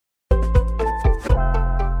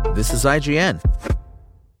This is IGN.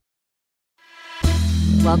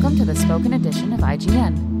 Welcome to the spoken edition of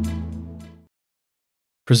IGN.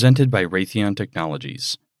 Presented by Raytheon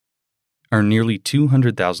Technologies. Our nearly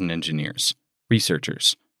 200,000 engineers,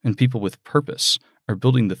 researchers, and people with purpose are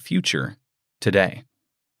building the future today.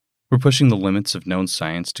 We're pushing the limits of known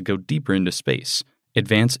science to go deeper into space,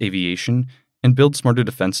 advance aviation, and build smarter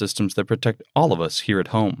defense systems that protect all of us here at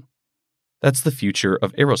home. That's the future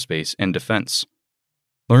of aerospace and defense.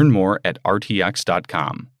 Learn more at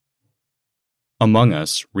rtx.com. Among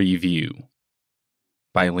Us Review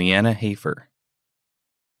by Leanna Hafer.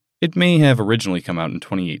 It may have originally come out in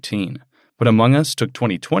 2018, but Among Us took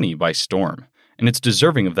 2020 by storm, and it's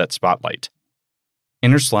deserving of that spotlight.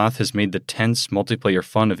 Inner Sloth has made the tense multiplayer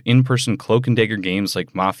fun of in-person cloak and dagger games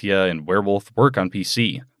like Mafia and Werewolf work on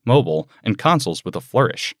PC, mobile, and consoles with a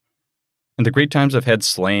flourish. And the great times I've had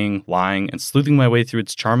slaying, lying, and sleuthing my way through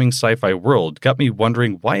its charming sci-fi world got me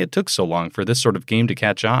wondering why it took so long for this sort of game to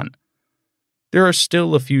catch on. There are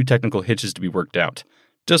still a few technical hitches to be worked out,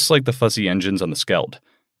 just like the fuzzy engines on the Skeld,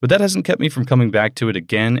 but that hasn't kept me from coming back to it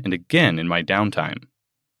again and again in my downtime.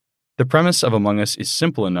 The premise of Among Us is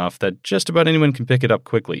simple enough that just about anyone can pick it up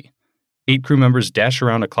quickly. 8 crew members dash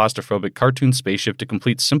around a claustrophobic cartoon spaceship to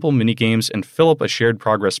complete simple minigames and fill up a shared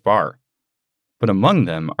progress bar. But among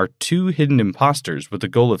them are 2 hidden imposters with the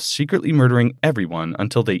goal of secretly murdering everyone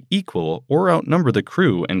until they equal or outnumber the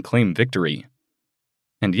crew and claim victory.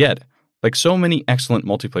 And yet, like so many excellent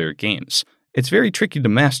multiplayer games, it's very tricky to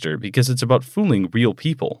master because it's about fooling real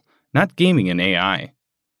people, not gaming an AI.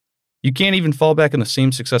 You can't even fall back on the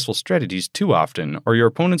same successful strategies too often, or your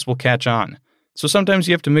opponents will catch on, so sometimes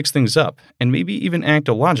you have to mix things up, and maybe even act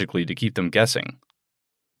illogically to keep them guessing.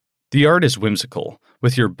 The art is whimsical,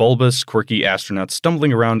 with your bulbous, quirky astronauts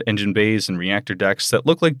stumbling around engine bays and reactor decks that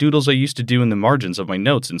look like doodles I used to do in the margins of my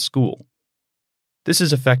notes in school. This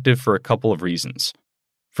is effective for a couple of reasons.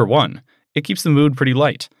 For one, it keeps the mood pretty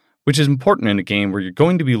light, which is important in a game where you're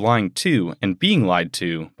going to be lying to and being lied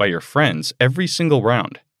to by your friends every single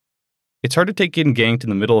round. It's hard to take getting ganked in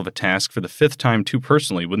the middle of a task for the 5th time too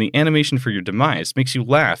personally when the animation for your demise makes you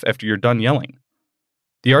laugh after you're done yelling.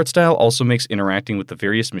 The art style also makes interacting with the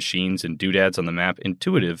various machines and doodads on the map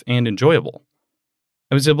intuitive and enjoyable.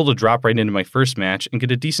 I was able to drop right into my first match and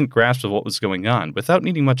get a decent grasp of what was going on without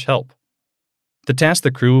needing much help. The tasks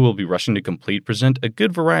the crew will be rushing to complete present a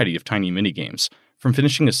good variety of tiny minigames, from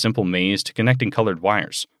finishing a simple maze to connecting colored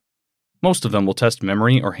wires. Most of them will test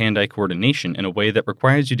memory or hand-eye coordination in a way that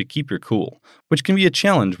requires you to keep your cool, which can be a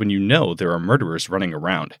challenge when you know there are murderers running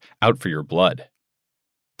around, out for your blood.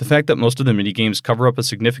 The fact that most of the minigames cover up a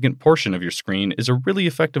significant portion of your screen is a really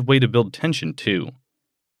effective way to build tension, too.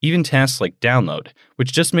 Even tasks like download,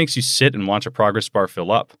 which just makes you sit and watch a progress bar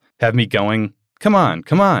fill up, have me going, come on,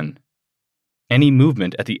 come on. Any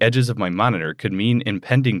movement at the edges of my monitor could mean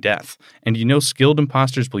impending death, and you know skilled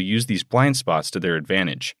imposters will use these blind spots to their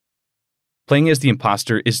advantage. Playing as the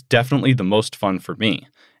imposter is definitely the most fun for me,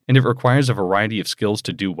 and it requires a variety of skills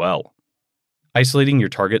to do well. Isolating your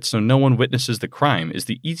target so no one witnesses the crime is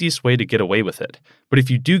the easiest way to get away with it, but if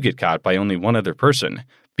you do get caught by only one other person,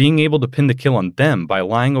 being able to pin the kill on them by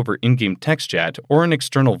lying over in-game text chat or an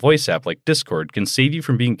external voice app like Discord can save you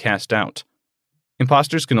from being cast out.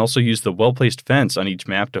 Imposters can also use the well-placed fence on each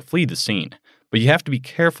map to flee the scene, but you have to be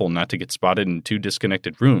careful not to get spotted in 2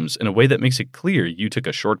 disconnected rooms in a way that makes it clear you took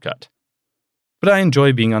a shortcut. But I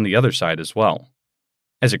enjoy being on the other side as well.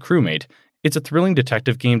 As a crewmate, it's a thrilling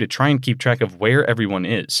detective game to try and keep track of where everyone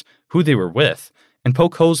is, who they were with, and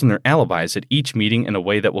poke holes in their alibis at each meeting in a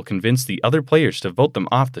way that will convince the other players to vote them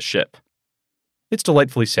off the ship. It's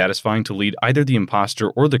delightfully satisfying to lead either the imposter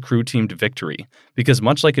or the crew team to victory, because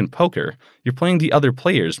much like in poker, you're playing the other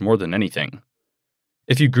players more than anything.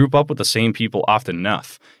 If you group up with the same people often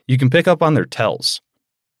enough, you can pick up on their tells.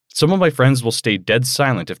 Some of my friends will stay dead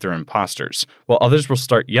silent if they're imposters, while others will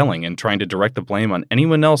start yelling and trying to direct the blame on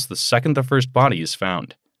anyone else the second the first body is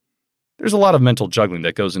found. There's a lot of mental juggling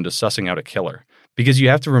that goes into sussing out a killer, because you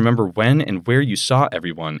have to remember when and where you saw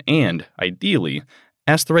everyone and, ideally,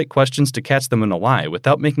 ask the right questions to catch them in a lie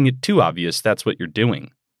without making it too obvious that's what you're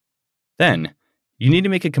doing. Then, you need to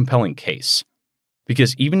make a compelling case.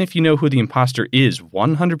 Because even if you know who the imposter is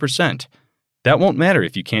 100%, that won't matter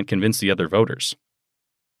if you can't convince the other voters.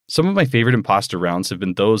 Some of my favorite imposter rounds have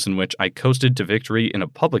been those in which I coasted to victory in a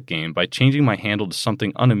public game by changing my handle to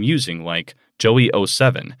something unamusing like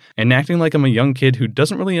Joey07 and acting like I'm a young kid who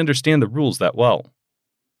doesn't really understand the rules that well.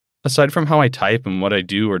 Aside from how I type and what I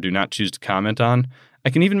do or do not choose to comment on, I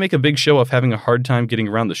can even make a big show of having a hard time getting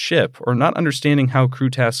around the ship or not understanding how crew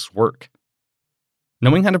tasks work.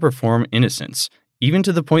 Knowing how to perform innocence, even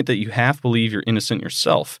to the point that you half believe you're innocent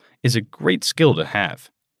yourself, is a great skill to have.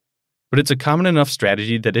 But it's a common enough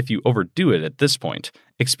strategy that if you overdo it at this point,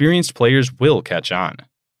 experienced players will catch on.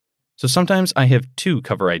 So sometimes I have two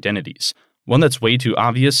cover identities, one that's way too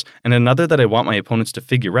obvious and another that I want my opponents to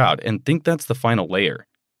figure out and think that's the final layer.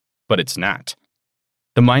 But it's not.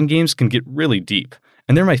 The mind games can get really deep,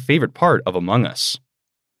 and they're my favorite part of Among Us.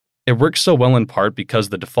 It works so well in part because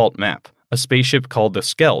the default map, a spaceship called the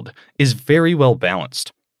Skeld, is very well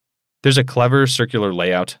balanced. There's a clever circular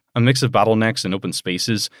layout, a mix of bottlenecks and open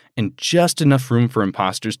spaces, and just enough room for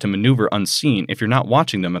imposters to maneuver unseen if you're not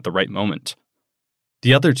watching them at the right moment.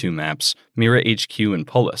 The other two maps, Mira HQ and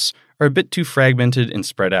Polis, are a bit too fragmented and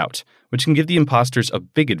spread out, which can give the imposters a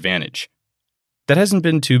big advantage. That hasn't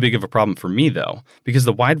been too big of a problem for me, though, because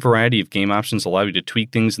the wide variety of game options allow you to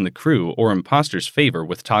tweak things in the crew or imposters' favor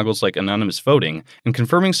with toggles like anonymous voting and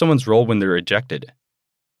confirming someone's role when they're ejected.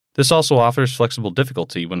 This also offers flexible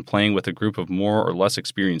difficulty when playing with a group of more or less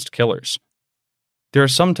experienced killers. There are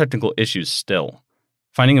some technical issues still.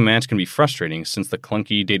 Finding a match can be frustrating since the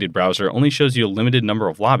clunky, dated browser only shows you a limited number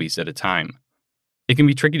of lobbies at a time. It can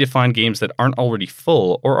be tricky to find games that aren't already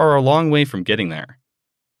full or are a long way from getting there.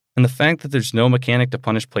 And the fact that there's no mechanic to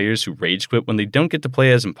punish players who rage quit when they don't get to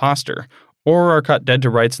play as imposter, or are cut dead to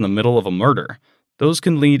rights in the middle of a murder, those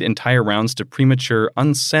can lead entire rounds to premature,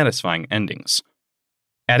 unsatisfying endings.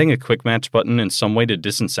 Adding a quick match button in some way to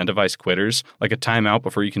disincentivize quitters, like a timeout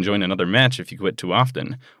before you can join another match if you quit too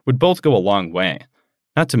often, would both go a long way,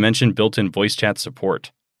 not to mention built-in voice chat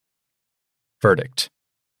support. Verdict.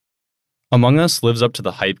 Among Us lives up to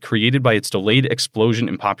the hype created by its delayed explosion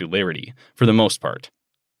in popularity, for the most part.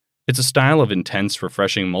 It's a style of intense,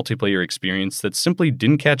 refreshing multiplayer experience that simply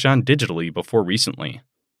didn't catch on digitally before recently.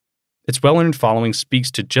 Its well-earned following speaks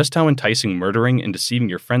to just how enticing murdering and deceiving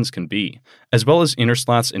your friends can be, as well as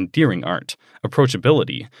Innerslot's endearing art,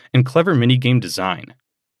 approachability, and clever minigame design.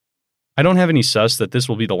 I don't have any sus that this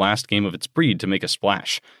will be the last game of its breed to make a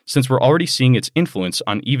splash, since we're already seeing its influence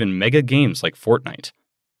on even mega games like Fortnite.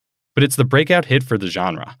 But it's the breakout hit for the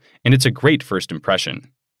genre, and it's a great first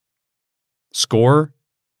impression. Score: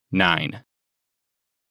 9.